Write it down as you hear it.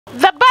The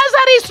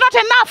bursary is not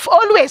enough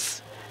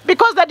always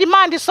because the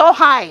demand is so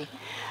high.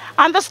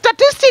 And the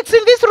statistics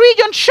in this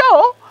region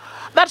show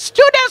that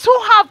students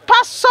who have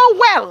passed so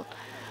well,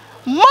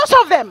 most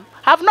of them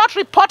have not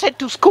reported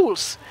to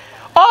schools.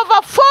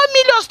 Over 4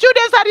 million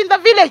students are in the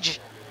village,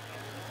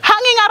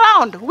 hanging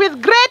around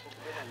with great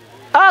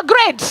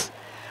grades,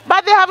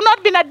 but they have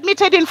not been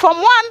admitted in Form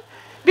 1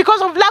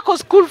 because of lack of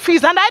school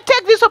fees. And I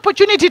take this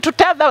opportunity to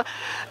tell the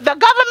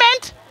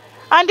government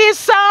and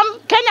its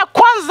Kenya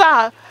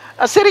Kwanza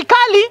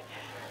Serikali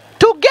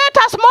to get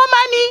us more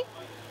money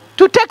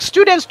to take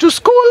students to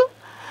school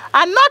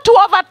and not to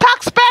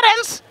overtax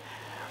parents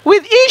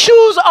with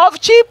issues of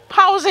cheap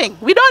housing.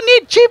 We don't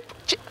need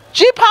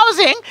cheap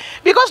housing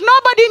because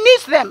nobody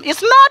needs them.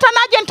 It's not an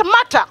urgent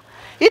matter.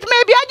 It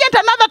may be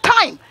urgent another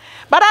time.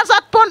 But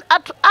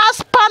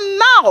as per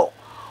now,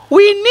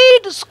 we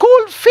need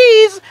school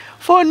fees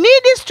for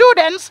needy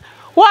students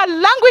who are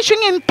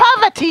languishing in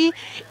poverty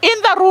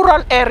in the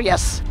rural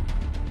areas.